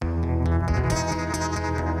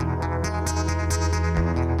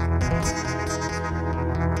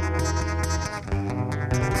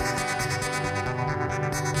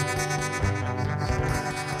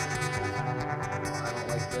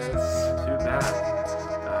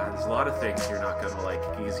There's a lot of things you're not going to like.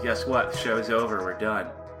 Because guess what? The show's over. We're done.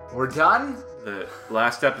 We're done? The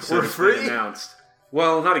last episode has been announced.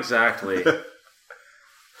 Well, not exactly.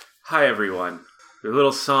 Hi, everyone. A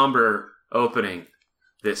little somber opening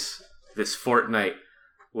this fortnight,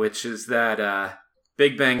 which is that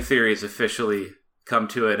Big Bang Theory has officially come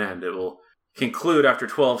to an end. It will conclude after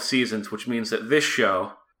 12 seasons, which means that this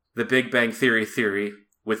show, The Big Bang Theory,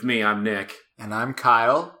 with me, I'm Nick. And I'm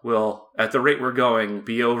Kyle. Will, at the rate we're going,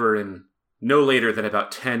 be over in no later than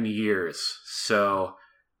about 10 years. So,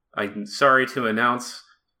 I'm sorry to announce,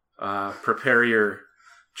 prepare your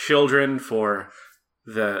children for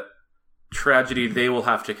the tragedy they will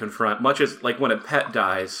have to confront, much as like when a pet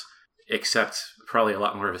dies, except probably a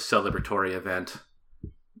lot more of a celebratory event.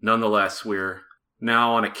 Nonetheless, we're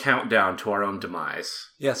now on a countdown to our own demise.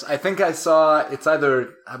 Yes, I think I saw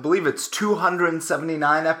I believe it's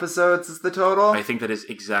 279 episodes is the total. I think that is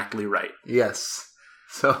exactly right. Yes.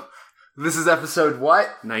 So, this is episode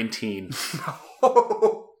what? 19.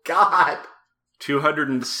 Oh, God.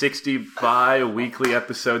 260 bi-weekly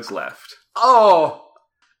episodes left. Oh!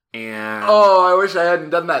 And I wish I hadn't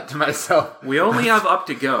done that to myself. We only have up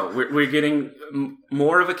to go. We're getting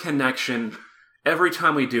more of a connection every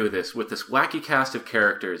time we do this with this wacky cast of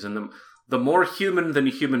characters and the more human than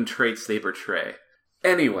human traits they portray.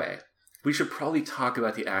 Anyway, we should probably talk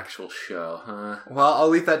about the actual show, huh? Well, I'll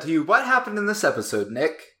leave that to you. What happened in this episode,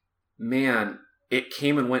 Nick? Man, it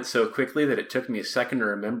came and went so quickly that it took me a second to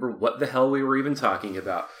remember what the hell we were even talking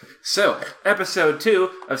about. So, episode 2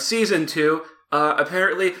 of season 2,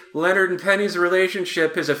 apparently Leonard and Penny's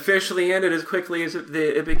relationship has officially ended as quickly as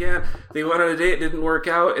it began. They went on a date, it didn't work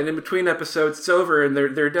out, and in between episodes it's over and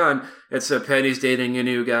they're done. And so Penny's dating a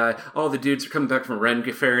new guy. All the dudes are coming back from Ren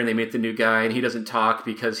Fair and they meet the new guy and he doesn't talk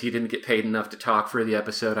because he didn't get paid enough to talk for the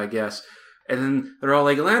episode, I guess. And then they're all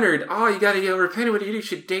like, Leonard, you gotta get over Penny. What do you do? You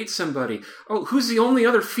should date somebody. Oh, who's the only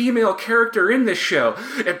other female character in this show?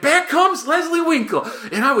 And back comes Leslie Winkle.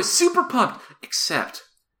 And I was super pumped. Except,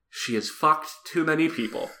 she has fucked too many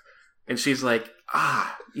people. And she's like,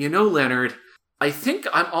 Leonard, I think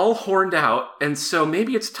I'm all horned out. And so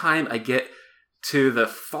maybe it's time I get to the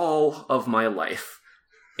fall of my life.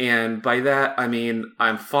 And by that, I mean,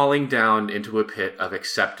 I'm falling down into a pit of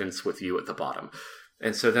acceptance with you at the bottom.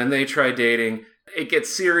 And so then they try dating. It gets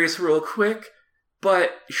serious real quick, but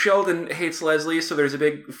Sheldon hates Leslie, so there's a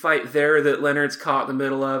big fight there that Leonard's caught in the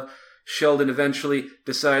middle of. Sheldon eventually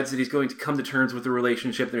decides that he's going to come to terms with the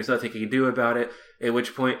relationship. There's nothing he can do about it, at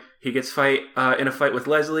which point he gets in a fight with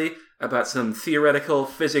Leslie about some theoretical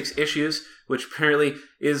physics issues, which apparently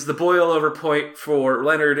is the boil-over point for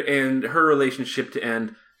Leonard and her relationship to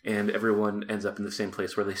end, and everyone ends up in the same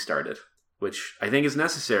place where they started. Which I think is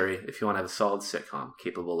necessary if you want to have a solid sitcom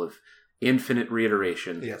capable of infinite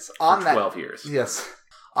reiteration for 12 years. Yes.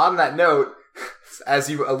 On that note, as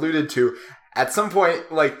you alluded to, at some point,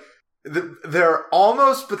 they're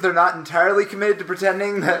almost, but they're not entirely committed to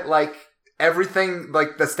pretending that, everything,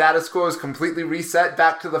 the status quo is completely reset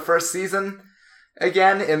back to the first season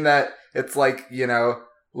again, in that it's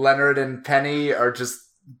Leonard and Penny are just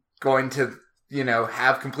going to,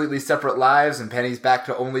 have completely separate lives, and Penny's back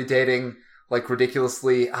to only dating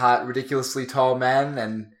ridiculously hot, ridiculously tall men,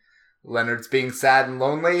 and Leonard's being sad and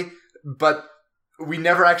lonely, but we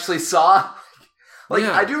never actually saw.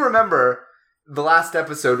 I do remember the last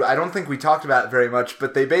episode, I don't think we talked about it very much,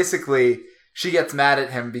 but she gets mad at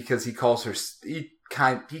him because he kind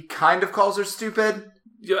of calls her stupid.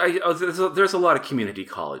 Yeah, there's a lot of community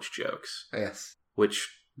college jokes. Yes. Which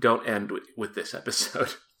don't end with this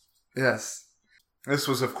episode. Yes. This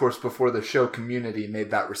was, of course, before the show Community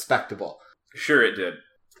made that respectable. Sure it did.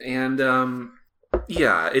 And,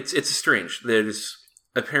 it's strange. There's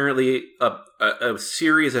apparently a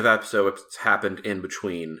series of episodes happened in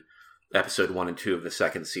between episode 1 and 2 of the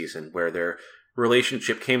second season where their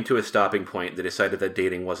relationship came to a stopping point. They decided that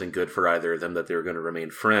dating wasn't good for either of them, that they were going to remain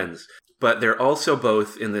friends. But they're also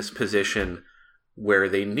both in this position where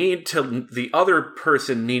the other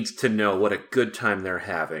person needs to know what a good time they're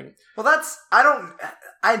having. Well,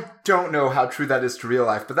 I don't know how true that is to real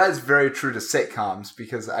life, but that is very true to sitcoms,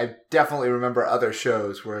 because I definitely remember other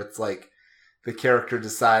shows where it's the character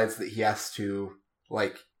decides that he has to,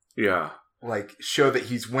 show that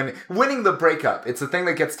he's winning the breakup. It's a thing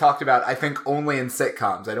that gets talked about, I think, only in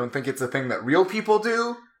sitcoms. I don't think it's a thing that real people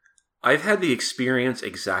do. I've had the experience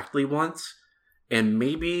exactly once, and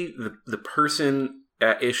maybe the person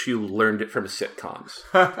at issue learned it from sitcoms.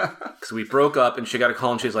 Because we broke up and she got a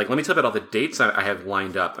call and she's like, let me tell you about all the dates I have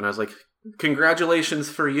lined up. And I was like, congratulations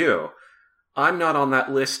for you. I'm not on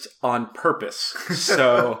that list on purpose.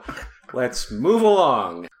 So let's move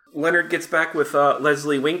along. Leonard gets back with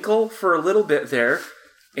Leslie Winkle for a little bit there,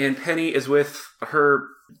 and Penny is with her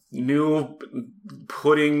new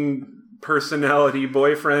pudding personality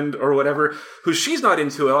boyfriend or whatever, who she's not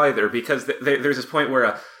into either, because there's this point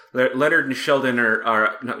where Leonard and Sheldon they'll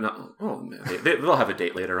have a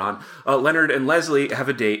date later on. Leonard and Leslie have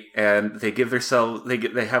a date, and they give themselves,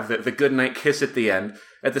 they have the goodnight kiss at the end.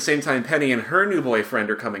 At the same time, Penny and her new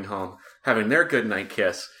boyfriend are coming home, having their goodnight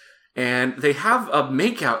kiss. And they have a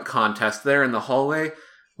makeout contest there in the hallway,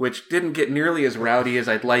 which didn't get nearly as rowdy as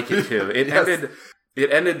I'd like it to. It yes. It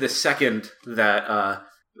ended the second that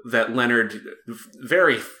Leonard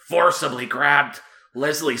very forcibly grabbed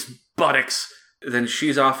Leslie's buttocks. Then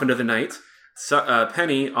she's off into the night. So,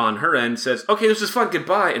 Penny, on her end, says, "Okay, this is fun,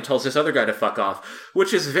 goodbye," and tells this other guy to fuck off,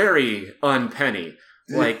 which is very un-Penny.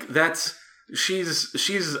 Like, she's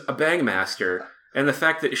a bangmaster. And the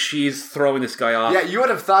fact that she's throwing this guy off... Yeah, you would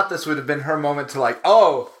have thought this would have been her moment to like,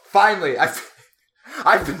 oh, finally,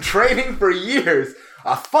 I've been training for years.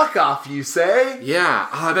 Fuck off, you say? Yeah,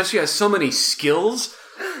 I bet she has so many skills.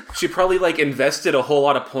 She probably, like, invested a whole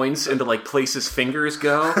lot of points into, like, places fingers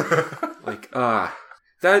go.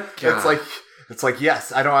 It's like,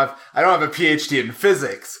 yes, I don't have a PhD in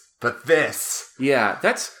physics, but this. Yeah,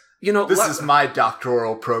 that's, This is my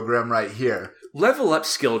doctoral program right here. Level up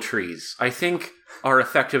skill trees, I think, are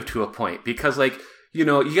effective to a point, because, you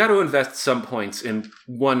got to invest some points in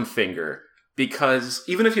one finger, because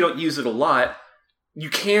even if you don't use it a lot, you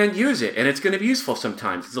can use it, and it's going to be useful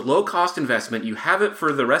sometimes. It's a low-cost investment. You have it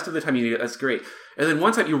for the rest of the time you need it. That's great. And then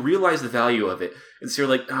one time you realize the value of it, and so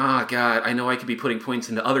you're like, God, I know I could be putting points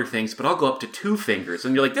into other things, but I'll go up to 2 fingers.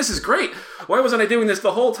 And you're like, this is great. Why wasn't I doing this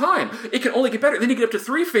the whole time? It can only get better. Then you get up to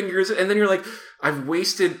 3 fingers, and then you're like, I've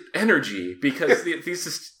wasted energy, because these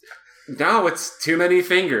just... Now it's too many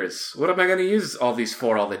fingers. What am I going to use all these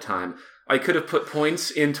for all the time? I could have put points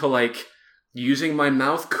into, using my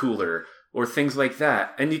mouth cooler or things like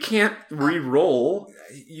that. And you can't re-roll.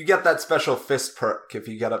 You get that special fist perk if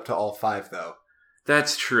you get up to all 5, though.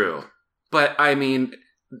 That's true. But, I mean,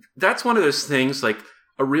 that's one of those things, a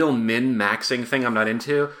real min-maxing thing I'm not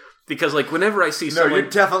into. Because, whenever I see someone... No, you're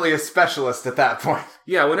definitely a specialist at that point.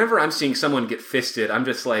 Yeah, whenever I'm seeing someone get fisted, I'm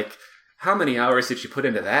just like, how many hours did you put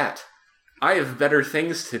into that? I have better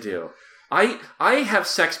things to do. I have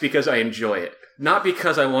sex because I enjoy it, not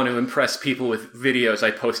because I want to impress people with videos I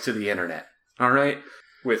post to the internet. All right?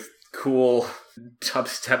 With cool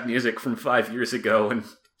dubstep music from 5 years ago, and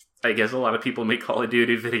I guess a lot of people make Call of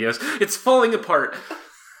Duty videos. It's falling apart.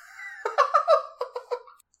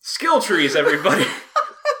 Skill trees, everybody.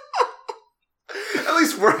 At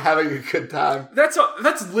least we're having a good time. That's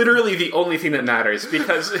literally the only thing that matters,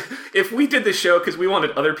 because if we did the show because we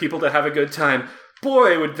wanted other people to have a good time,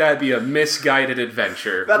 boy, would that be a misguided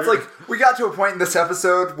adventure. That's we got to a point in this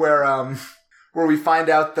episode where we find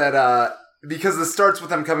out that, because this starts with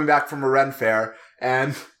them coming back from a Ren fair,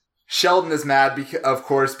 and Sheldon is mad, of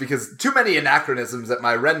course, because too many anachronisms at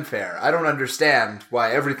my Ren fair. I don't understand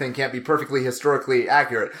why everything can't be perfectly historically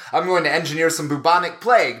accurate. I'm going to engineer some bubonic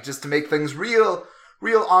plague just to make things real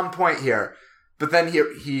on point here. But then he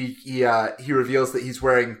reveals that he's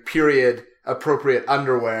wearing period appropriate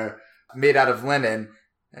underwear made out of linen,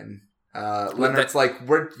 and Leonard's like,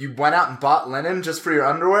 you went out and bought linen just for your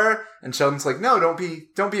underwear? And Sheldon's like, no,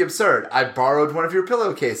 don't be absurd. I borrowed one of your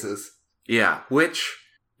pillowcases. Yeah, which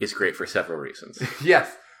is great for several reasons.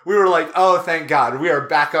 Yes. We were like, oh, thank God, we are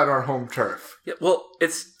back on our home turf. Yeah, well,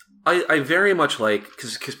 I very much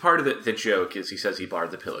because part of the joke is he says he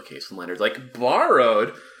borrowed the pillowcase, and Leonard's like,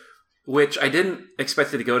 borrowed? Which I didn't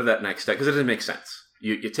expect it to go to that next step, because it doesn't make sense.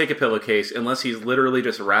 You take a pillowcase, unless he's literally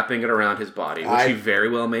just wrapping it around his body, which he very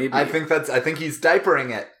well may be. I think he's diapering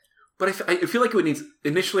it. But I feel like it would need,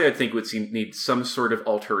 initially I think it would need some sort of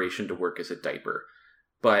alteration to work as a diaper.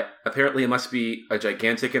 But apparently it must be a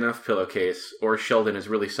gigantic enough pillowcase, or Sheldon is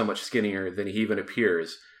really so much skinnier than he even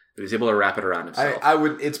appears, that he's able to wrap it around himself.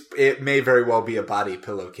 It may very well be a body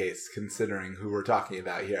pillowcase, considering who we're talking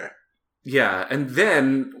about here. Yeah, and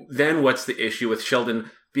then what's the issue with Sheldon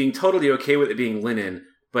being totally okay with it being linen,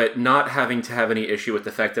 but not having to have any issue with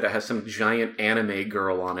the fact that it has some giant anime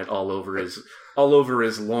girl on it all over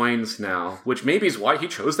his loins now, which maybe is why he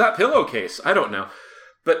chose that pillowcase. I don't know.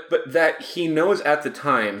 But that he knows at the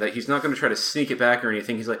time that he's not going to try to sneak it back or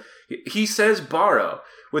anything. He's like, he says borrow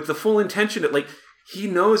with the full intention that, he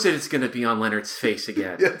knows that it's going to be on Leonard's face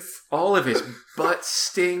again. Yes. All of his butts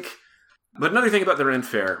stink. But another thing about the Ren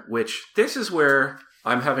Fair, which this is where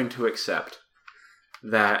I'm having to accept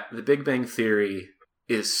that The Big Bang Theory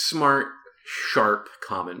is smart, sharp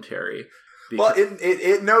commentary. Well,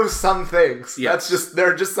 it knows some things. Yes.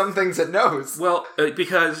 There are just some things it knows. Well,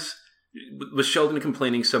 because with Sheldon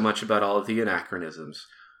complaining so much about all of the anachronisms,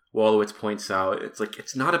 Wolowitz points out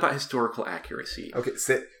it's not about historical accuracy. Okay,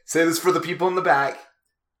 say this for the people in the back.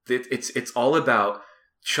 It's all about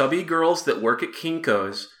chubby girls that work at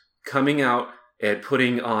Kinko's coming out and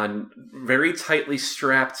putting on very tightly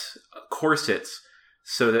strapped corsets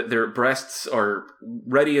so that their breasts are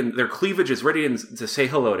ready and their cleavage is ready to say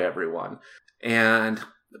hello to everyone. And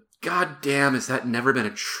god damn, has that never been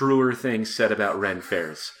a truer thing said about Ren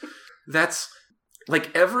fairs. That's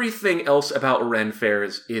like everything else about Ren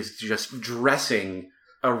fairs is just dressing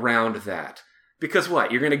around that. Because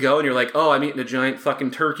what? You're going to go and you're like, oh, I'm eating a giant fucking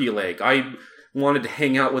turkey leg. I wanted to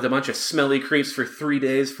hang out with a bunch of smelly creeps for 3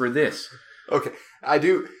 days for this. Okay, I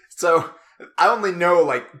do. So, I only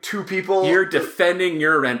know, 2 people. You're defending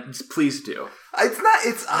your Ren. Please do. I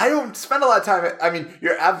don't spend a lot of time. I mean,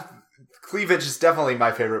 cleavage is definitely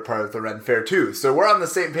my favorite part of the Ren Fair, too. So, we're on the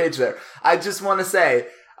same page there. I just want to say,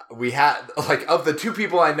 we had, of the 2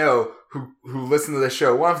 people I know who listen to the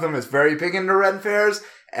show, one of them is very big into Ren Fairs,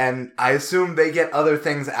 and I assume they get other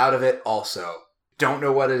things out of it also. Don't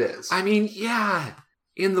know what it is. I mean, yeah,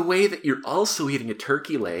 in the way that you're also eating a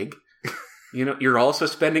turkey leg. You're also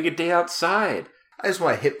spending a day outside. I just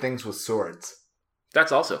want to hit things with swords.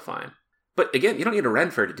 That's also fine. But again, you don't need a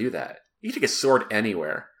Ren Fair to do that. You can take a sword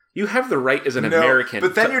anywhere. You have the right as an American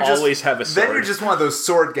to always have a sword. Then you're just one of those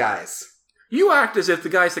sword guys. You act as if the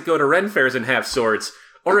guys that go to Ren Fairs and have swords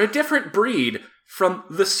are a different breed from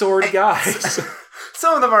the sword guys.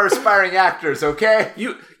 Some of them are aspiring actors, okay?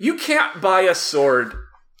 You can't buy a sword,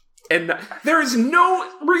 and there is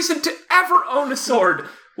no reason to ever own a sword.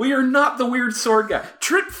 We are not the weird sword guy.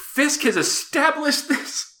 Trent Fisk has established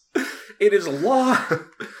this. It is law.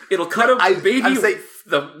 It'll cut a baby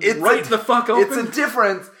the fuck open. It's a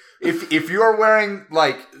difference. If you're wearing,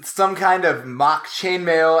 some kind of mock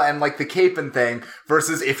chainmail and, the cape and thing,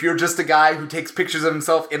 versus if you're just a guy who takes pictures of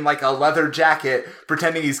himself in, a leather jacket,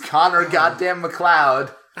 pretending he's Connor goddamn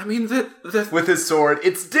McLeod. I mean, with his sword,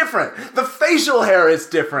 it's different. The facial hair is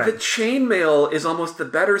different. The chainmail is almost the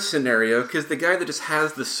better scenario, because the guy that just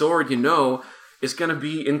has the sword, is going to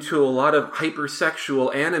be into a lot of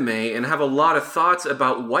hypersexual anime and have a lot of thoughts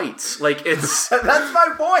about whites. It's... That's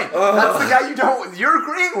my point. That's the guy you're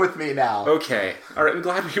agreeing with me now. Okay. All right, I'm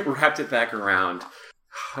glad we wrapped it back around.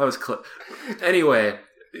 That was close. Anyway,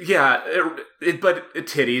 yeah, but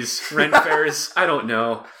titties, Ren Fairs, I don't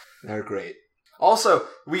know. They're great. Also,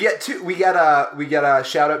 we get a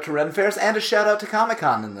shout out to Ren Fairs and a shout out to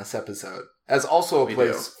Comic-Con in this episode, as also a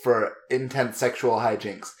place for intense sexual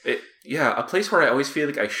hijinks. A place where I always feel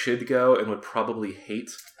like I should go and would probably hate.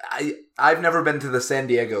 I've never been to the San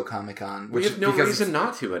Diego Comic-Con. We have no reason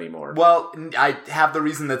not to anymore. Well, I have the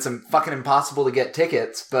reason that's fucking impossible to get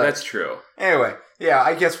tickets, but... That's true. Anyway, yeah,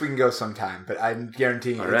 I guess we can go sometime, but I'm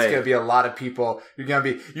guaranteeing it's going to be a lot of people. You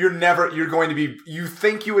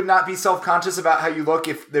think you would not be self-conscious about how you look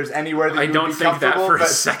if there's anywhere that you would be comfortable. I don't think that for a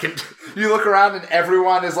second. You look around and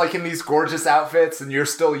everyone is in these gorgeous outfits and you're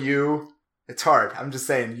still you. It's hard. I'm just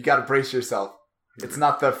saying, you got to brace yourself. It's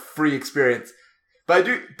not the free experience. But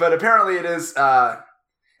apparently it is, at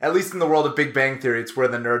least in the world of Big Bang Theory, it's where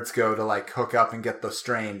the nerds go to hook up and get the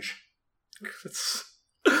strange.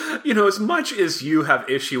 As much as you have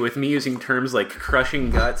issue with me using terms like crushing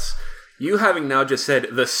guts, you having now just said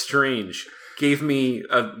the strange gave me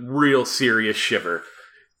a real serious shiver.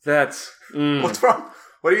 That's... What's wrong?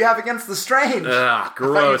 What do you have against the strange? Gross. I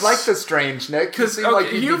thought you'd like the strange, Nick. You seem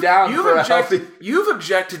like you'd be down for a healthy... You've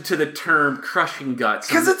objected to the term crushing guts.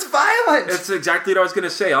 Because it's violent! That's exactly what I was going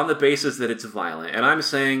to say, on the basis that it's violent. And I'm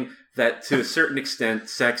saying that to a certain extent,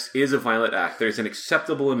 sex is a violent act. There's an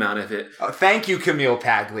acceptable amount of it. Thank you, Camille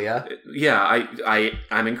Paglia. Yeah,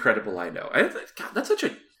 I'm incredible, I know. God, that's such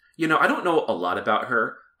a... I don't know a lot about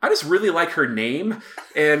her. I just really like her name,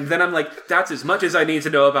 and then I'm like, that's as much as I need to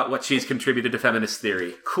know about what she's contributed to feminist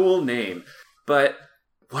theory. Cool name. But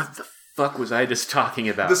what the fuck was I just talking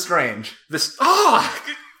about? The strange.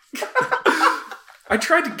 I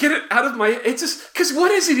tried to get it out of my... It's just... Because what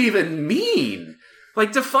does it even mean?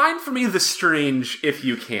 Define for me the strange if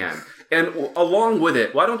you can. And along with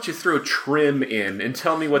it, why don't you throw trim in and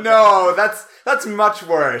tell me what... No, that's much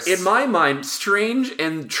worse. In my mind, strange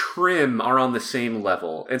and trim are on the same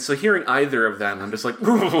level. And so hearing either of them, I'm just like...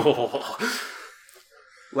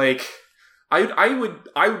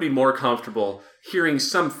 I would be more comfortable hearing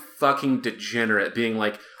some fucking degenerate being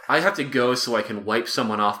like, I have to go so I can wipe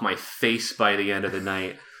someone off my face by the end of the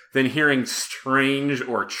night, than hearing strange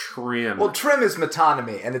or trim. Well, trim is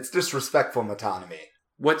metonymy, and it's disrespectful metonymy.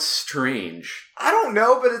 What's strange? I don't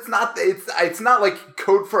know, but it's not like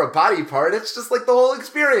code for a body part. It's just like the whole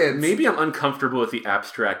experience. Maybe I'm uncomfortable with the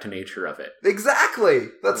abstract nature of it. Exactly.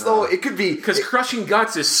 That's the whole... It could be... Because crushing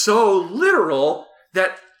guts is so literal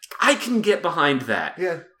that I can get behind that.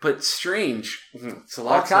 Yeah. But strange, it's a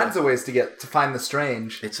lot. All kinds of ways to find the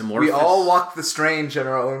strange. It's amorphous. We all walk the strange in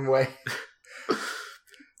our own way.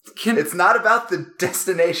 It's not about the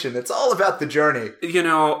destination. It's all about the journey. You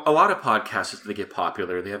know, a lot of podcasts, as they get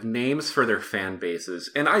popular, they have names for their fan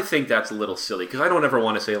bases. And I think that's a little silly, because I don't ever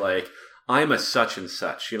want to say, like, I'm a such and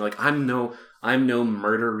such. You know, like, I'm no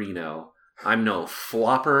murderino. I'm no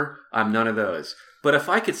flopper. I'm none of those. But if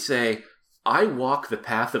I could say, I walk the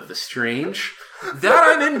path of the strange, that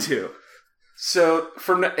I'm into. So,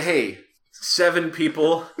 hey, 7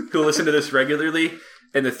 people who listen to this regularly,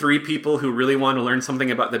 and the 3 people who really want to learn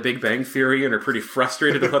something about the Big Bang Theory and are pretty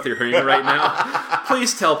frustrated with what they're hearing right now,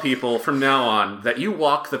 please tell people from now on that you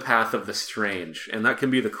walk the path of the strange, and that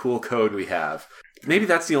can be the cool code we have. Maybe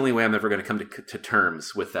that's the only way I'm ever going to come to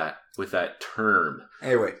terms with that term.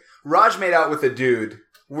 Anyway, Raj made out with a dude,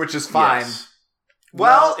 which is fine. Yes.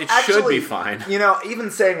 Well, it actually, should be fine. You know,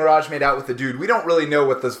 even saying Raj made out with a dude, we don't really know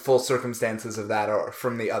what the full circumstances of that are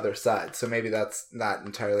from the other side. So maybe that's not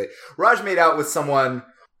entirely... Raj made out with someone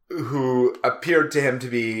who appeared to him to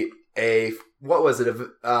be what was it?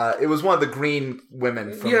 It was one of the green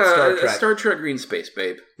women from Star Trek. Star Trek green space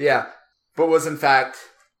babe. Yeah. But was in fact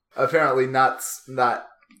apparently not...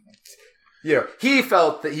 You know, he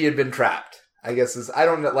felt that he had been trapped. I guess I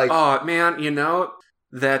don't know, like... Oh, man, you know,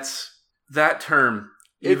 that term,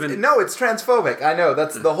 it's transphobic. I know,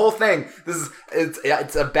 that's the whole thing.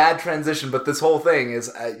 It's a bad transition, but this whole thing is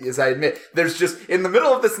I admit, there's just in the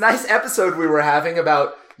middle of this nice episode we were having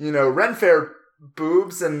about, you know, Ren Fair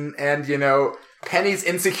boobs and you know, Penny's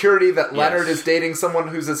insecurity that Leonard is dating someone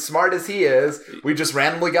who's as smart as he is. We just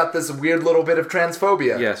randomly got this weird little bit of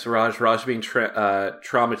transphobia. Yes, Raj being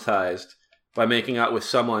traumatized by making out with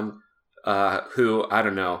someone who, I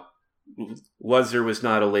don't know, was or was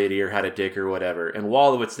not a lady or had a dick or whatever. And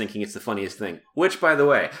Wolowitz thinking it's the funniest thing. Which, by the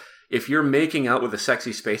way, if you're making out with a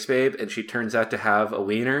sexy space babe and she turns out to have a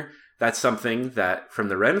wiener, that's something that, from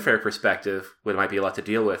the Ren Fair perspective, might be a lot to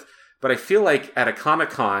deal with. But I feel like at a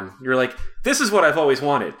Comic-Con, you're like, this is what I've always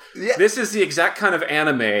wanted. Yeah. This is the exact kind of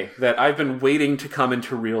anime that I've been waiting to come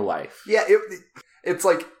into real life. Yeah, it's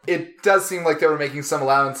like, it does seem like they were making some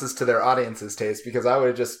allowances to their audience's taste, because I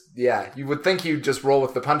would just, you would think you'd just roll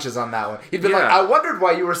with the punches on that one. You'd be like, I wondered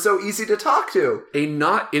why you were so easy to talk to. A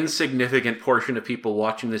not insignificant portion of people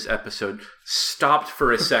watching this episode stopped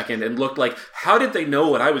for a second and looked like, how did they know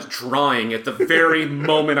what I was drawing at the very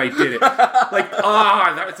moment I did it? Like,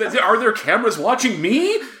 are there cameras watching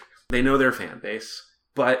me? They know their fan base,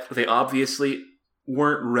 but they obviously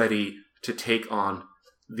weren't ready to take on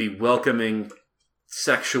the welcoming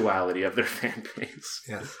sexuality of their fan base.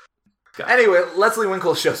 Yes. Anyway, Leslie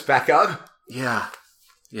Winkle shows back up. Yeah.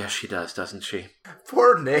 Yeah, she does, doesn't she?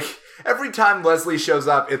 Poor Nick. Every time Leslie shows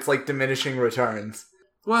up, it's like diminishing returns.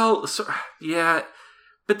 Well, yeah.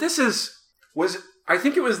 But this I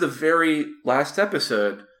think it was the very last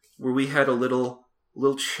episode where we had a little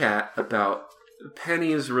chat about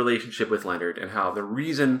Penny's relationship with Leonard and how the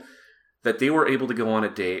reason that they were able to go on a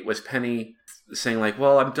date was Penny saying, like,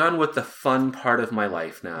 well, I'm done with the fun part of my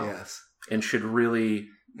life now. Yes. And should really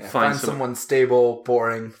find someone stable,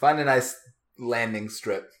 boring, find a nice landing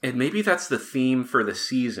strip. And maybe that's the theme for the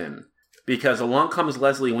season. Because along comes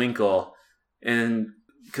Leslie Winkle, and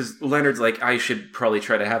because Leonard's like, I should probably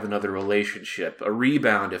try to have another relationship, a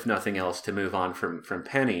rebound, if nothing else, to move on from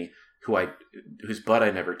Penny, whose butt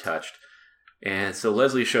I never touched. And so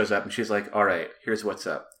Leslie shows up, and she's like, all right, here's what's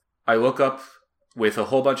up. I woke up with a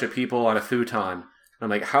whole bunch of people on a futon. I'm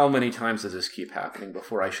like, how many times does this keep happening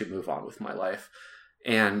before I should move on with my life?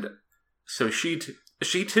 And so she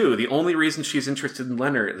too, the only reason she's interested in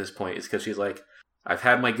Leonard at this point is because she's like, I've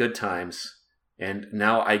had my good times, and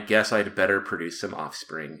now I guess I'd better produce some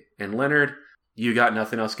offspring. And Leonard, you got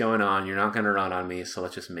nothing else going on. You're not going to run on me, so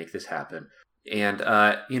let's just make this happen. And,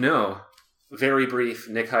 very brief,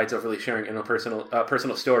 Nick hides overly sharing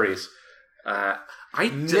personal stories.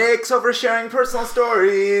 Nick's oversharing personal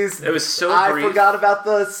stories. It was so brief. I forgot about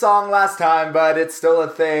the song last time, but it's still a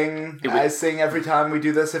thing. I sing every time we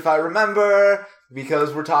do this if I remember,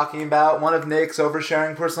 because we're talking about one of Nick's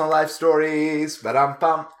oversharing personal life stories.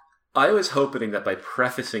 Ba-dum-bum. I was hoping that by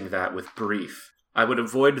prefacing that with brief, I would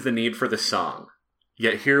avoid the need for the song.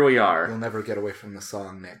 Yet here we are. You'll never get away from the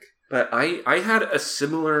song, Nick. But I had a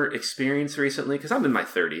similar experience recently, because I'm in my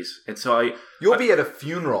 30s, and so You'll be at a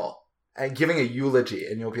funeral. and giving a eulogy,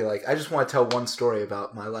 and you'll be like, I just want to tell one story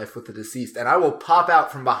about my life with the deceased, and I will pop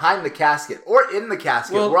out from behind the casket or in the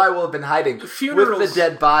casket where I will have been hiding with the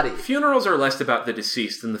dead body. Funerals are less about the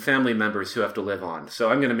deceased than the family members who have to live on, so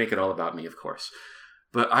I'm going to make it all about me, of course.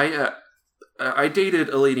 But I dated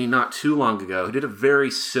a lady not too long ago who did a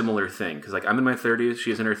very similar thing, because like I'm in my 30s,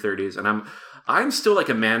 she's in her 30s, and I'm still like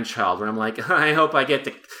a man-child where I'm like, I hope I get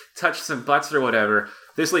to touch some butts or whatever.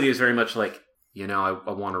 This lady is very much like, I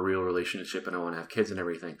want a real relationship and I want to have kids and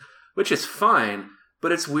everything, which is fine,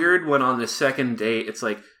 but it's weird when on the second date, it's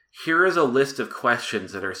like, here is a list of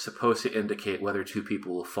questions that are supposed to indicate whether two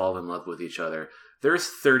people will fall in love with each other. There's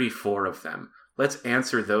 34 of them. Let's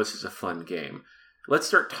answer those as a fun game. Let's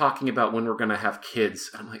start talking about when we're going to have kids.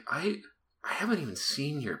 And I'm like, I haven't even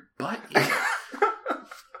seen your butt yet.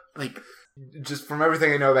 Like, just from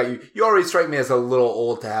everything I know about you, you already strike me as a little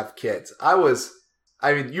old to have kids.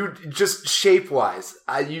 You just shape-wise,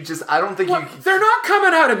 I don't think you... They're not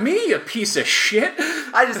coming out of me, you piece of shit!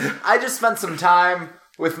 I just spent some time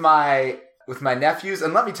with my nephews,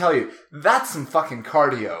 and let me tell you, that's some fucking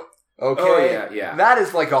cardio, okay? Oh, yeah. That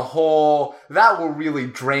is like that will really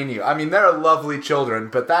drain you. I mean, they're lovely children,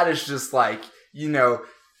 but that is just like,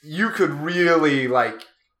 you could really, like,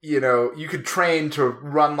 you could train to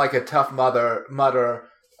run like a tough mudder,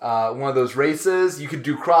 one of those races. You could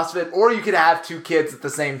do CrossFit, or you could have two kids at the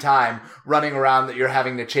same time running around that you're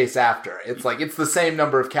having to chase after. It's like, it's the same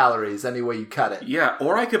number of calories any way you cut it. Yeah,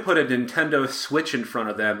 or I could put a Nintendo Switch in front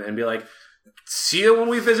of them and be like, see you when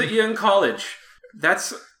we visit you in college.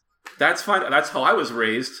 That's fine. That's how I was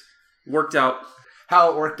raised. Worked out. How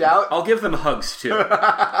it worked out? I'll give them hugs, too.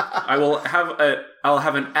 I'll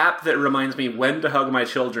have an app that reminds me when to hug my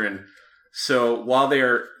children, so while they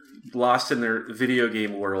are lost in their video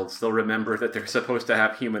game worlds, they'll remember that they're supposed to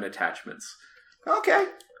have human attachments. Okay.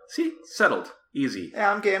 See? Settled. Easy.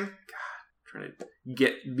 Yeah, I'm game. God, trying to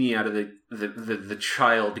get me out of the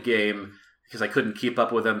child game because I couldn't keep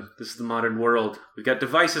up with them. This is the modern world. We've got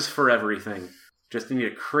devices for everything. Just need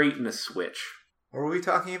a crate and a Switch. What were we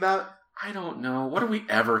talking about? I don't know. What are we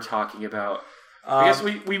ever talking about? I guess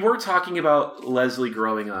we were talking about Leslie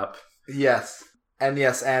growing up. Yes.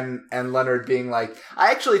 And Leonard being like,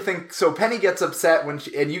 I actually think, so Penny gets upset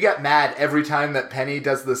and you get mad every time that Penny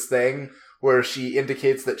does this thing where she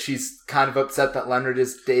indicates that she's kind of upset that Leonard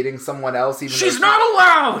is dating someone else. She's not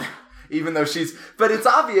allowed! Even though but it's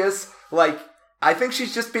obvious, like, I think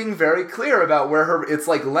she's just being very clear about where it's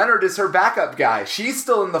like Leonard is her backup guy. She's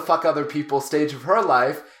still in the fuck other people stage of her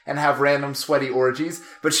life and have random sweaty orgies,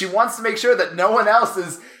 but she wants to make sure that no one else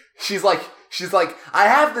is, she's like, I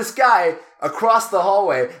have this guy across the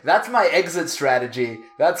hallway. That's my exit strategy.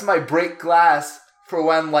 That's my break glass for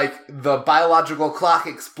when, like, the biological clock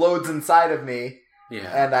explodes inside of me.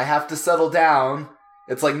 Yeah. And I have to settle down.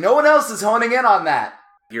 It's like no one else is honing in on that.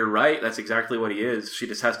 You're right. That's exactly what he is. She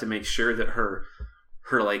just has to make sure that her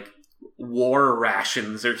like war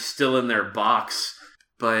rations are still in their box.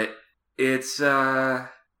 But it's the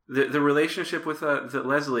relationship with the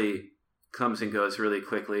Leslie comes and goes really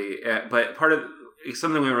quickly. But part of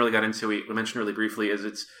something we haven't really got into, we mentioned really briefly, is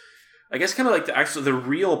it's, I guess, kind of like the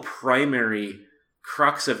real primary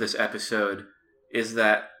crux of this episode is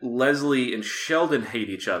that Leslie and Sheldon hate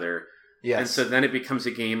each other. Yes. And so then it becomes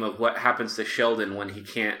a game of what happens to Sheldon when he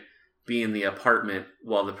can't be in the apartment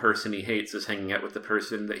while the person he hates is hanging out with the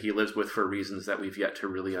person that he lives with for reasons that we've yet to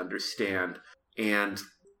really understand. And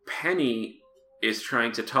Penny is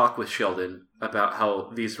trying to talk with Sheldon about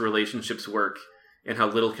how these relationships work and how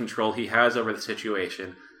little control he has over the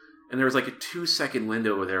situation. And there was like a 2-second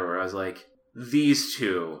window over there where I was like, these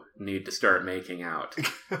two need to start making out.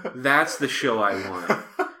 That's the show I want.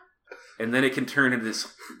 And then it can turn into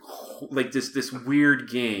this weird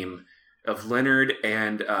game of Leonard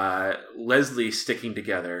and Leslie sticking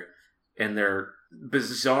together and their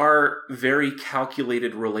bizarre, very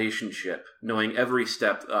calculated relationship, knowing every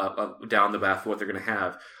step down the path of what they're going to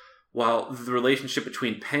have, while the relationship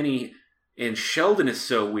between Penny and Sheldon is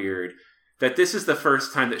so weird that this is the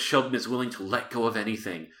first time that Sheldon is willing to let go of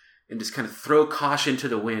anything and just kind of throw caution to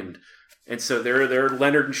the wind. And so they're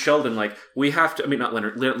Leonard and Sheldon, like, we have to, I mean, not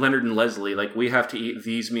Leonard and Leslie, like, we have to eat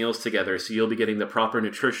these meals together, so you'll be getting the proper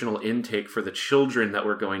nutritional intake for the children that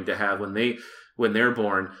we're going to have when they're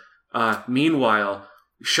born. Meanwhile,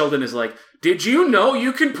 Sheldon is like, did you know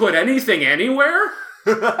you can put anything anywhere?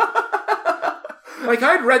 Like,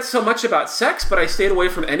 I'd read so much about sex, but I stayed away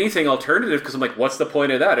from anything alternative because I'm like, what's the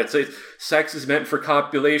point of that? It's sex is meant for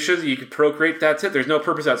copulation. You can procreate, that's it. There's no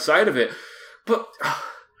purpose outside of it. But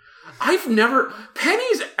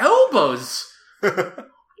Penny's elbows.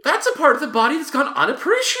 That's a part of the body that's gone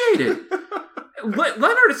unappreciated.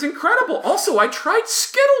 Leonard, it's incredible. Also, I tried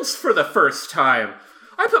Skittles for the first time.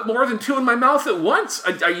 I put more than 2 in my mouth at once.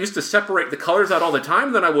 I used to separate the colors out all the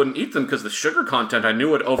time, then I wouldn't eat them because the sugar content I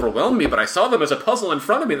knew would overwhelm me, but I saw them as a puzzle in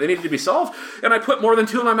front of me. They needed to be solved, and I put more than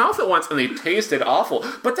 2 in my mouth at once, and they tasted awful.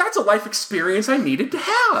 But that's a life experience I needed to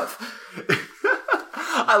have.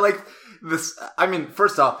 I like this. I mean,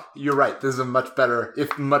 first off, you're right. This is a much better,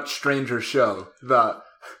 if much stranger show.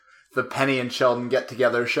 The Penny and Sheldon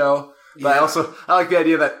get-together show. But Yeah. I like the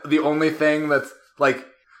idea that the only thing that's, like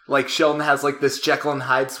Sheldon has, like, this Jekyll and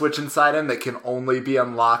Hyde switch inside him that can only be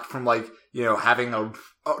unlocked from, like, having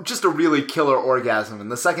just a really killer orgasm.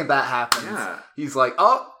 And the second that happens, he's like,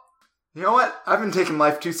 oh, you know what? I've been taking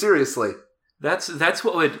life too seriously. That's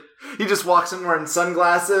what would... He just walks in wearing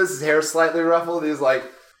sunglasses, his hair slightly ruffled. He's like,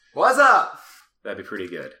 what's up? That'd be pretty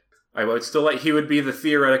good. I would still like... He would be the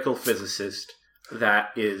theoretical physicist that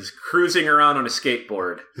is cruising around on a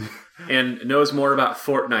skateboard and knows more about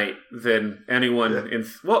Fortnite than anyone in...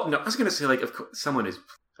 Well, no, I was going to say, like, of course,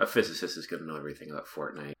 a physicist is going to know everything about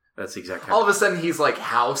Fortnite. That's exactly... All of a sudden, he's like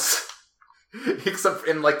House. Except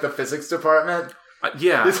in, like, the physics department.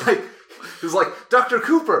 Yeah. He's like, Dr.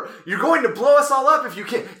 Cooper, you're going to blow us all up if you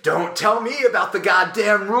can't. Don't tell me about the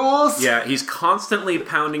goddamn rules. Yeah, he's constantly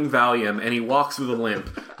pounding Valium, and he walks with a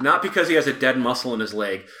limp. Not because he has a dead muscle in his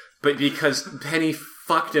leg, but because Penny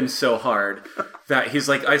fucked him so hard that he's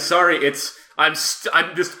like, I'm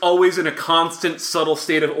just always in a constant, subtle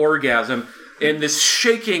state of orgasm, and this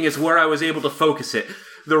shaking is where I was able to focus it.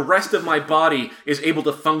 The rest of my body is able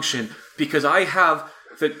to function because I have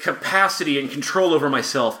the capacity and control over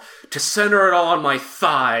myself to center it all on my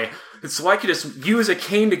thigh. And so I can just use a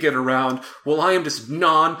cane to get around while I am just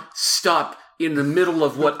non-stop in the middle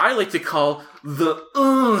of what I like to call the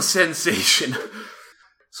sensation.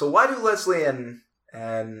 So why do Leslie and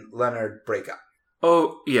Leonard break up?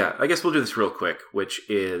 Oh, yeah. I guess we'll do this real quick, which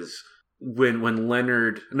is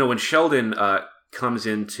when Sheldon comes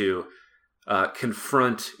in to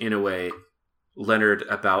confront, in a way, Leonard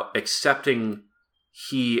about accepting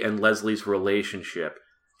he and Leslie's relationship.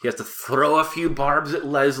 He has to throw a few barbs at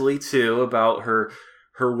Leslie, too, about her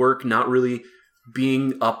work not really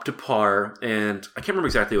being up to par. And I can't remember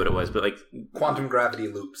exactly what it was, but like... Quantum gravity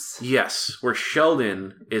loops. Yes, where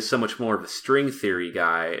Sheldon is so much more of a string theory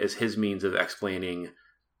guy as his means of explaining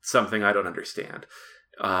something I don't understand.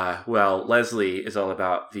 Well, Leslie is all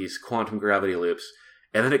about these quantum gravity loops.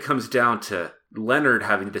 And then it comes down to Leonard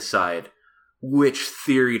having to decide which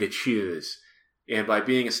theory to choose. And by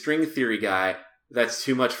being a string theory guy, that's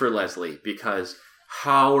too much for Leslie, because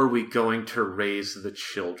how are we going to raise the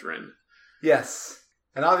children? Yes.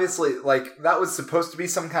 And obviously, like, that was supposed to be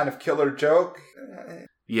some kind of killer joke.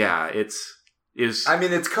 Yeah, it's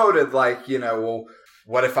coded like, well,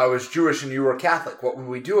 what if I was Jewish and you were Catholic? What would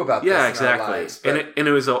we do about this? Yeah, in exactly. our lives? And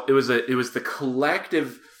it was the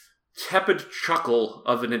collective tepid chuckle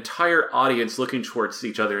of an entire audience looking towards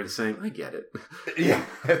each other and saying, I get it. Yeah,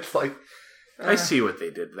 it's like... I see what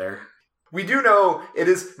they did there. We do know it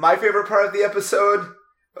is my favorite part of the episode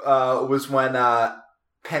was when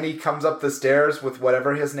Penny comes up the stairs with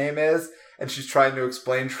whatever his name is, and she's trying to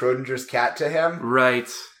explain Schrodinger's cat to him. Right.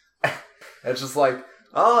 And it's just like,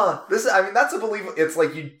 that's a believable... It's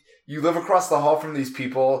like you live across the hall from these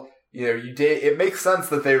people, you date... It makes sense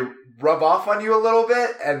that they rub off on you a little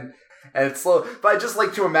bit, and it's slow. But I just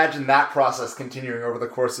like to imagine that process continuing over the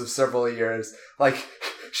course of several years. Like...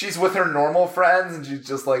 She's with her normal friends, and she's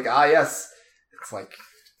just like, yes. It's like,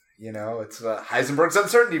 it's Heisenberg's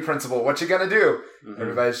uncertainty principle. What you gonna do? Mm-hmm.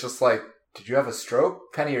 Everybody's just like, did you have a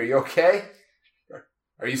stroke? Penny, are you okay?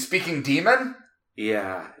 Are you speaking demon?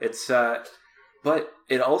 Yeah, it's, but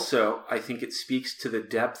it also, I think it speaks to the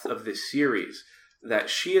depth of this series, that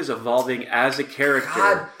she is evolving as a character.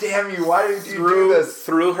 God damn you, why did you do this?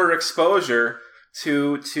 Through her exposure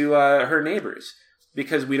to her neighbors.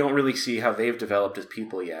 Because we don't really see how they've developed as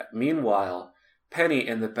people yet. Meanwhile, Penny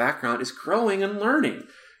in the background is growing and learning.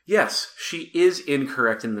 Yes, she is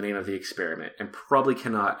incorrect in the name of the experiment and probably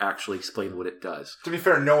cannot actually explain what it does. To be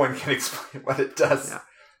fair, no one can explain what it does. Yeah.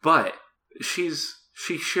 But she's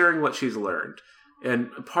sharing what she's learned.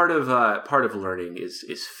 And part of learning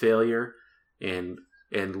is failure and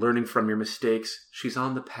learning from your mistakes. She's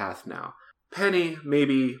on the path now. Penny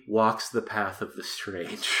maybe walks the path of the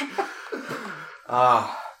strange.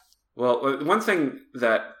 Well, one thing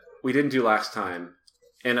that we didn't do last time,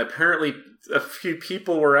 and apparently a few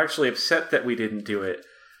people were actually upset that we didn't do it,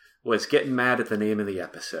 was getting mad at the name of the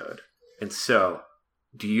episode. And so,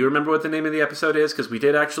 do you remember what the name of the episode is? Because we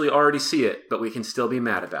did actually already see it, but we can still be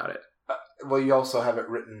mad about it. Well, you also have it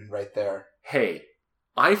written right there. Hey,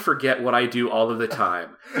 I forget what I do all of the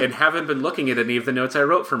time and haven't been looking at any of the notes I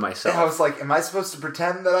wrote for myself. And I was like, am I supposed to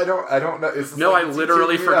pretend that I don't know? No, I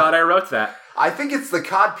literally forgot I wrote that. I think it's the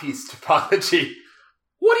codpiece topology.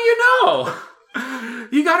 What do you know?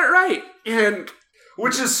 You got it right. And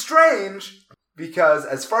which is strange because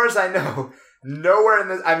as far as I know, nowhere in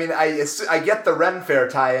this, I mean, I get the Ren Fair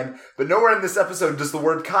tie-in, but nowhere in this episode does the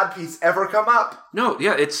word codpiece ever come up. No,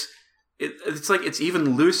 yeah, it's like it's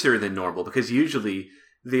even looser than normal because usually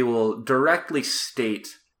they will directly state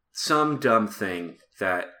some dumb thing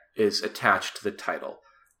that is attached to the title.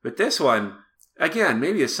 But this one, again,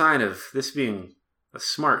 maybe a sign of this being a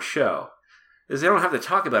smart show, is they don't have to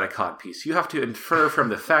talk about a codpiece. You have to infer from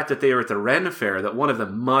the fact that they were at the Ren Fair that one of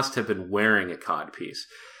them must have been wearing a codpiece.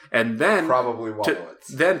 And then probably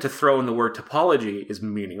Wallowitz. To throw in the word topology is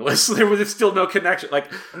meaningless. There was still no connection.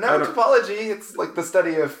 Like topology, it's like the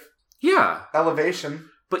study of elevation.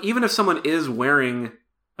 But even if someone is wearing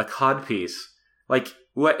a codpiece, like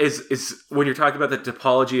what is when you're talking about the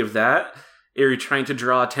topology of that, are you trying to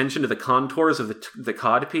draw attention to the contours of the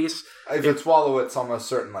codpiece? If it's Wallowitz, almost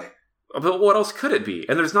certainly. But what else could it be?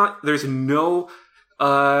 And there's no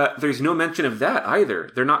mention of that either.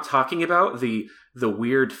 They're not talking about the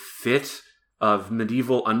weird fit of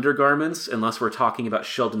medieval undergarments unless we're talking about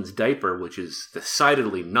Sheldon's diaper, which is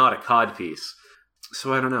decidedly not a codpiece.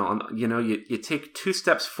 So I don't know. You take 2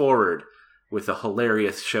 steps forward with a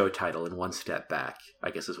hilarious show title and 1 step back,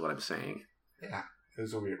 I guess is what I'm saying. Yeah, it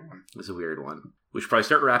was a weird one. We should probably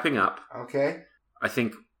start wrapping up. Okay. I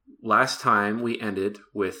think last time we ended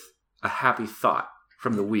with a happy thought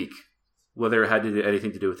from the week, whether it had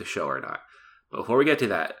anything to do with the show or not. But before we get to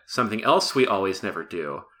that, something else we always never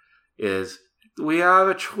do is we have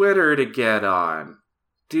a Twitter to get on.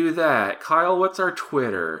 Do that. Kyle, what's our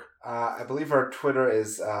Twitter? I believe our Twitter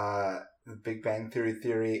is the Big Bang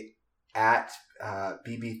Theory at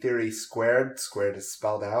BB Theory Squared. Squared is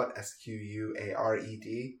spelled out SQUARED.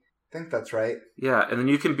 I think that's right. Yeah, and then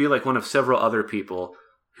you can be like one of several other people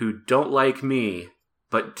who don't like me,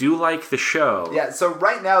 but do like the show. Yeah, so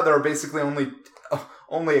right now there are basically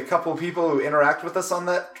only a couple people who interact with us on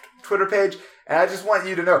that Twitter page, and I just want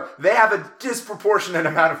you to know they have a disproportionate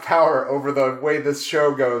amount of power over the way this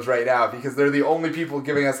show goes right now because they're the only people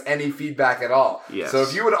giving us any feedback at all. Yes. So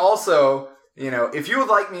if you would also, if you would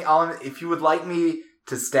like me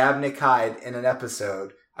to stab Nick Hyde in an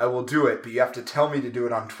episode, I will do it, but you have to tell me to do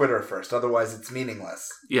it on Twitter first, otherwise it's meaningless.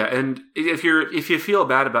 Yeah, and if you feel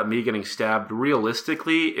bad about me getting stabbed,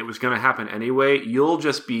 realistically, it was going to happen anyway. You'll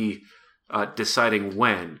just be deciding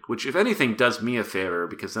when, which if anything does me a favor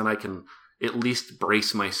because then I can at least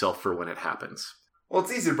brace myself for when it happens. Well,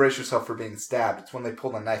 it's easy to brace yourself for being stabbed. It's when they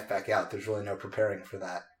pull the knife back out. There's really no preparing for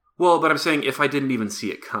that. Well, but I'm saying if I didn't even see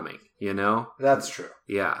it coming, That's true.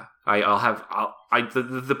 Yeah.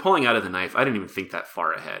 The pulling out of the knife, I didn't even think that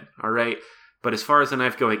far ahead, all right? But as far as the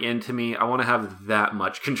knife going into me, I want to have that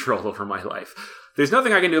much control over my life. There's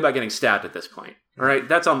nothing I can do about getting stabbed at this point, all right?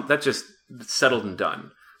 That's just settled and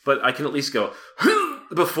done. But I can at least go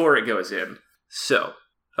before it goes in. So,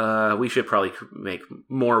 we should probably make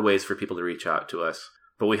more ways for people to reach out to us,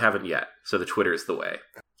 but we haven't yet, so the Twitter is the way.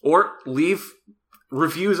 Or leave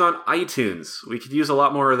reviews on iTunes. We could use a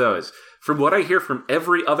lot more of those. From what I hear from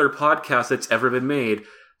every other podcast that's ever been made,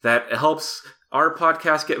 that helps our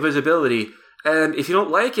podcast get visibility. And if you don't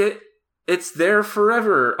like it, it's there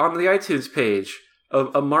forever on the iTunes page,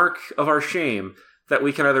 a mark of our shame that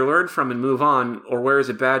we can either learn from and move on, or wear as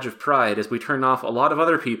a badge of pride as we turn off a lot of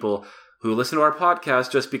other people who listen to our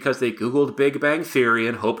podcast just because they Googled Big Bang Theory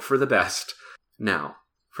and hoped for the best. Now,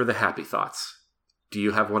 for the happy thoughts. Do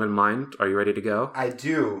you have one in mind? Are you ready to go? I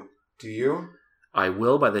do. Do you? I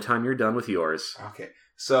will by the time you're done with yours. Okay.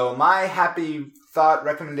 So my happy thought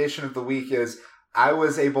recommendation of the week is my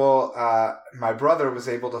brother was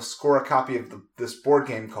able to score a copy of this board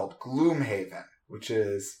game called Gloomhaven, which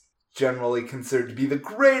is generally considered to be the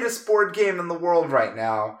greatest board game in the world right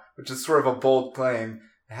now, which is sort of a bold claim.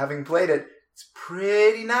 Having played it, it's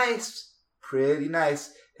pretty nice. Pretty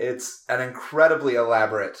nice. It's an incredibly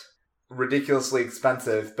elaborate, ridiculously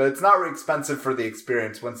expensive, but it's not expensive for the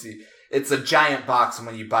experience. It's a giant box, and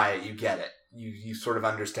when you buy it, you get it. You sort of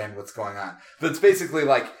understand what's going on. But it's basically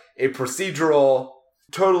like a procedural,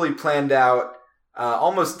 totally planned out,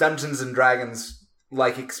 almost Dungeons and Dragons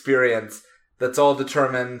like experience that's all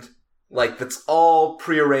determined, like that's all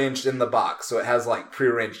prearranged in the box. So it has like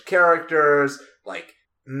prearranged characters, like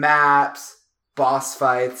maps, boss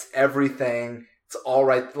fights, everything. It's all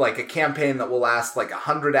right, like a campaign that will last like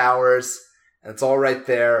 100 hours, and it's all right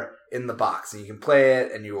there. in the box, and you can play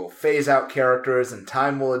it, and you will phase out characters, and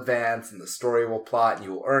time will advance, and the story will plot, and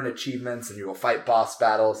you will earn achievements, and you will fight boss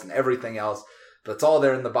battles, and everything else. But it's all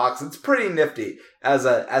there in the box. It's pretty nifty. As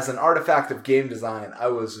an artifact of game design, I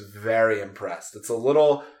was very impressed. It's a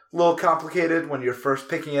little complicated when you're first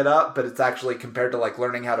picking it up, but it's actually, compared to like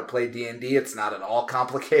learning how to play D&D, it's not at all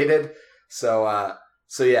complicated. So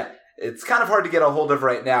yeah, it's kind of hard to get a hold of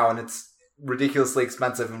right now, and it's ridiculously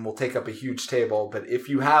expensive and will take up a huge table. But if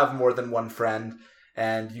you have more than one friend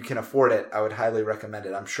and you can afford it, I would highly recommend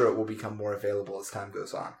it. I'm sure it will become more available as time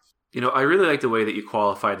goes on. I really like the way that you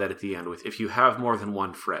qualified that at the end with if you have more than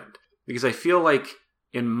one friend. Because I feel like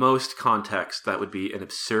in most contexts that would be an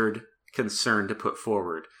absurd concern to put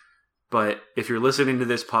forward. But if you're listening to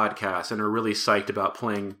this podcast and are really psyched about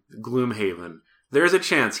playing Gloomhaven, there's a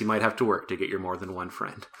chance you might have to work to get your more than one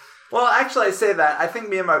friend. Well, actually, I say that. I think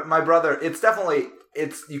me and my brother,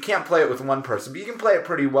 you can't play it with one person, but you can play it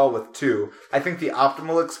pretty well with two. I think the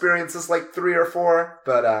optimal experience is like 3 or 4,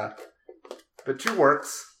 but 2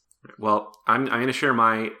 works. Well, I'm going to share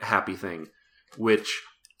my happy thing, which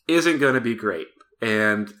isn't going to be great,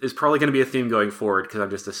 and is probably going to be a theme going forward because I'm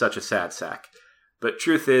just such a sad sack. But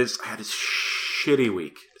truth is, I had this shitty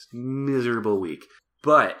week, this miserable week.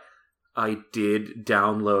 But I did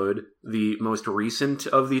download the most recent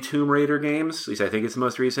of the Tomb Raider games. At least I think it's the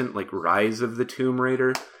most recent, like Rise of the Tomb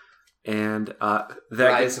Raider. And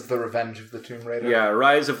Rise of the Revenge of the Tomb Raider? Yeah,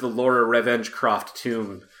 Rise of the Laura Revengecroft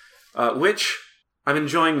Tomb, which I'm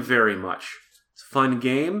enjoying very much. It's a fun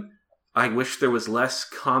game. I wish there was less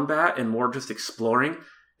combat and more just exploring.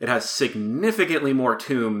 It has significantly more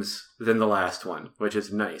tombs than the last one, which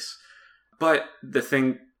is nice. But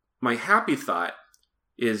my happy thought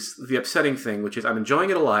is the upsetting thing, which is I'm enjoying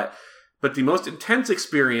it a lot, but the most intense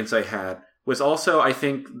experience I had was also, I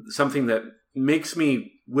think, something that makes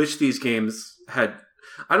me wish these games had...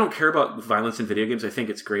 I don't care about violence in video games. I think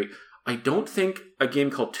it's great. I don't think a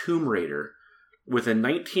game called Tomb Raider with a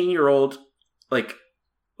 19-year-old, like,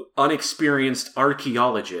 unexperienced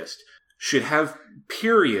archaeologist should have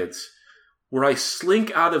periods where I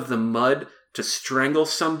slink out of the mud to strangle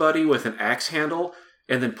somebody with an axe handle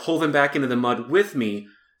and then pull them back into the mud with me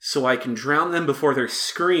so I can drown them before their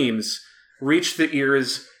screams reach the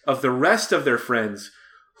ears of the rest of their friends,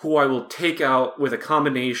 who I will take out with a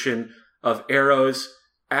combination of arrows,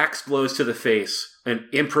 axe blows to the face, and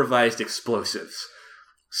improvised explosives.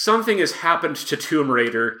 Something has happened to Tomb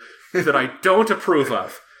Raider that I don't approve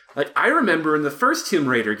of. Like, I remember in the first Tomb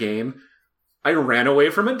Raider game, I ran away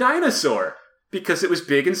from a dinosaur because it was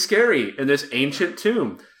big and scary in this ancient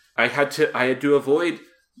tomb. I had to avoid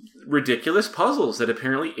ridiculous puzzles that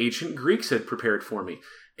apparently ancient Greeks had prepared for me.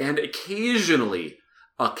 And occasionally,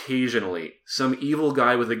 some evil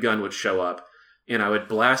guy with a gun would show up, and I would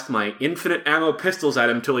blast my infinite ammo pistols at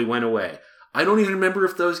him till he went away. I don't even remember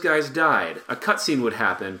if those guys died. A cutscene would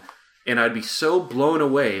happen, and I'd be so blown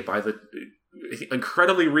away by the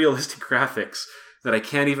incredibly realistic graphics that I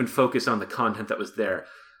can't even focus on the content that was there.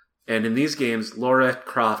 And in these games, Lara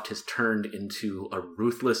Croft has turned into a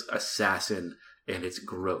ruthless assassin, and it's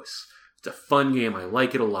gross. It's a fun game. I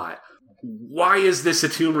like it a lot. Why is this a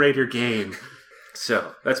Tomb Raider game?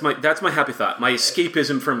 So that's my happy thought. My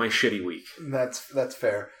escapism from my shitty week. That's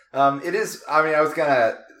fair. It is. I mean, I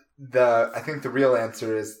think the real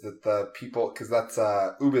answer is that the people, because that's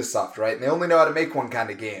Ubisoft, right? And they only know how to make one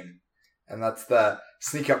kind of game, and that's the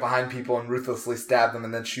sneak up behind people and ruthlessly stab them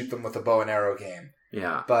and then shoot them with a bow and arrow game.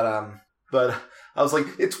 Yeah. But I was like,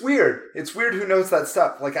 it's weird. It's weird who knows that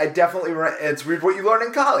stuff. Like, I definitely, it's weird what you learn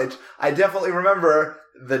in college. I definitely remember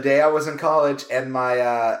the day I was in college and my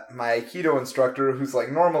Aikido instructor, who's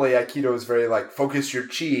like, normally Aikido is very like, focus your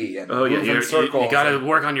chi and move in circles. You gotta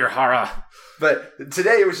work on your hara. But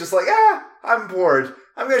today it was just like, I'm bored.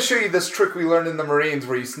 I'm going to show you this trick we learned in the Marines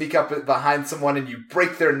where you sneak up behind someone and you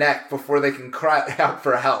break their neck before they can cry out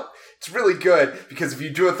for help. It's really good because if you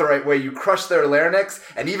do it the right way, you crush their larynx,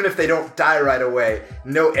 and even if they don't die right away,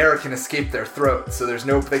 no air can escape their throat. So there's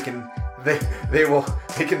they can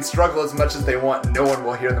struggle as much as they want, and no one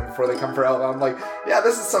will hear them before they come for help. I'm like, yeah,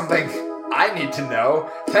 this is something I need to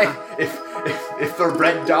know. If the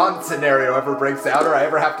Red Dawn scenario ever breaks out, or I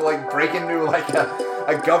ever have to like break into like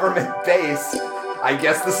a government base, I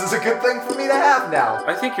guess this is a good thing for me to have now.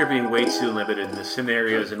 I think you're being way too limited in the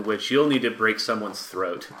scenarios in which you'll need to break someone's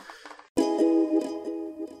throat.